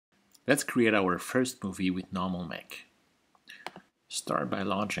Let's create our first movie with NAWMAL_MAKE. Start by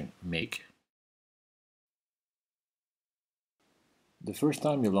launching Make. The first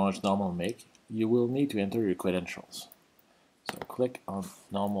time you launch NAWMAL_MAKE, you will need to enter your credentials. So click on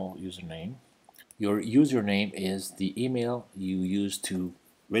NAWMAL username. Your username is the email you use to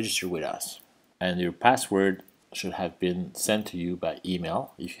register with us, and your password should have been sent to you by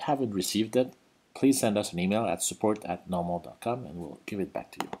email. If you haven't received it, please send us an email at support@nawmal.com and we'll give it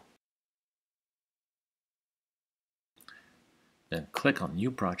back to you. Then click on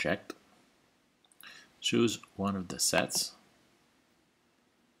New Project, choose one of the sets,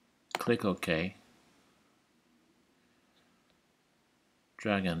 click OK,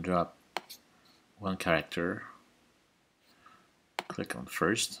 drag and drop one character, click on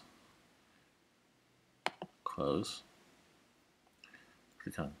First, close,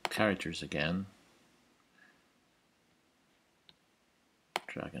 click on Characters again,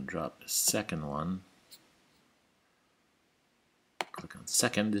 drag and drop the second one, click on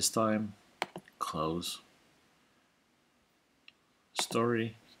Second this time, close,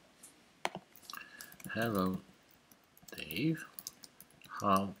 Story. Hello Dave,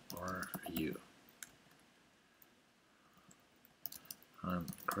 how are you? I'm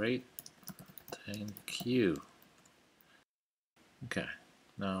great, thank you. Okay,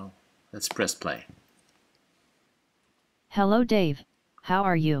 now let's press play. Hello Dave, how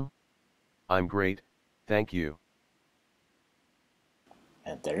are you? I'm great, thank you.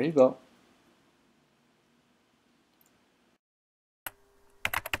 And there you go.